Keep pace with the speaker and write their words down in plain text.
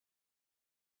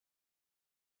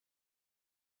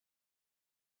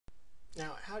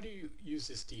Now, how do you use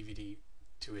this DVD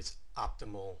to its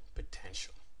optimal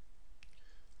potential?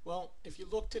 Well, if you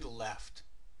look to the left,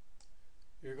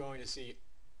 you're going to see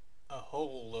a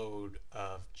whole load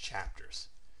of chapters.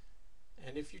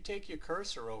 And if you take your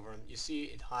cursor over them, you see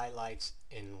it highlights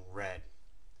in red.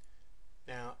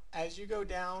 Now, as you go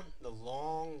down the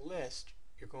long list,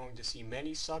 you're going to see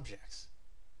many subjects.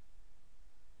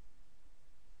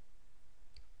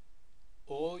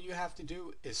 All you have to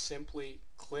do is simply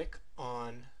click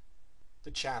on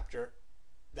the chapter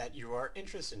that you are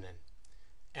interested in.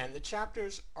 And the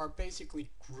chapters are basically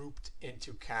grouped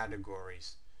into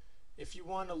categories. If you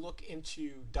want to look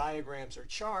into diagrams or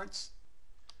charts,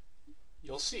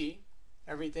 you'll see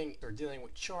everything are dealing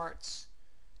with charts,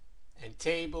 and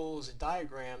tables and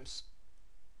diagrams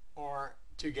are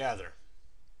together.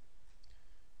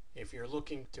 If you're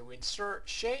looking to insert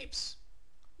shapes,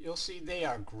 you'll see they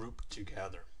are grouped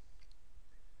together.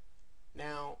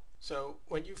 Now, so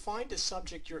when you find a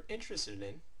subject you're interested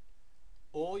in,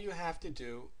 all you have to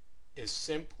do is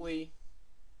simply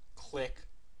click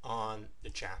on the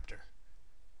chapter,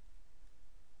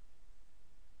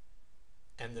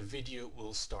 and the video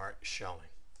will start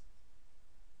showing.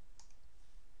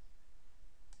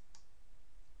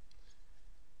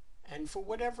 And for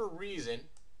whatever reason,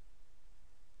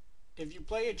 if you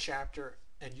play a chapter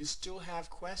and you still have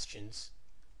questions,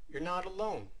 you're not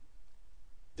alone.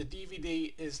 The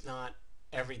DVD is not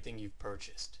everything you've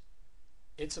purchased.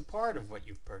 It's a part of what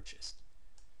you've purchased.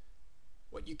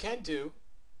 What you can do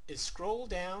is scroll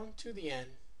down to the end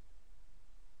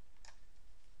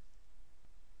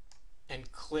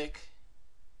and click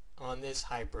on this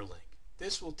hyperlink.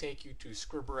 This will take you to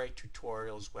Scribble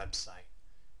Tutorials website.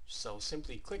 So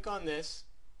simply click on this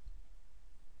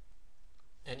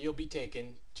and you'll be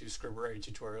taken to Scribble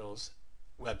Tutorials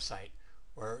website,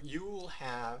 where you will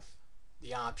have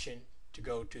the option to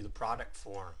go to the product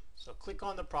forum. So click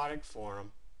on the product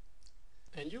forum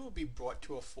and you will be brought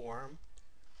to a forum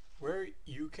where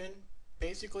you can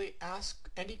basically ask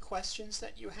any questions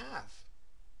that you have.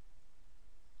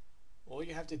 All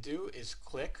you have to do is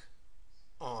click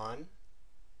on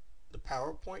the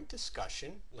PowerPoint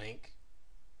discussion link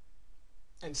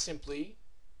and simply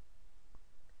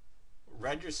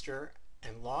register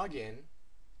and log in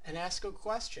and ask a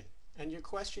question. And your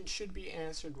question should be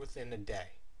answered within a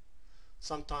day.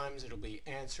 Sometimes it'll be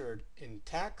answered in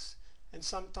text, and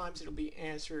sometimes it'll be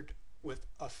answered with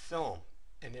a film,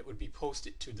 and it would be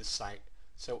posted to the site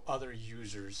so other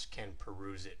users can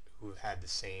peruse it who have had the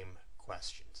same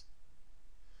questions.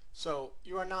 So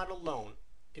you are not alone.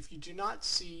 If you do not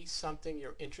see something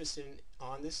you're interested in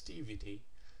on this DVD,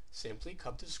 simply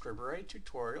come to Scribble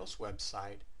Tutorials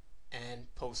website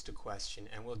and post a question,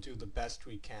 and we'll do the best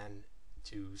we can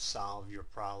to solve your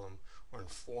problem or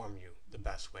inform you the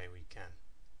best way we can.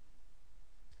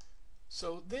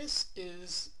 So this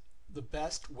is the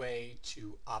best way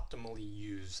to optimally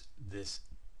use this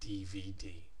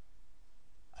DVD.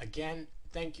 Again,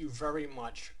 thank you very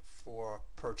much for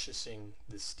purchasing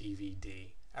this DVD.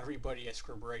 Everybody at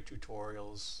Scribble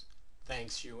Tutorials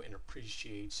thanks you and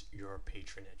appreciates your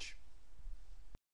patronage.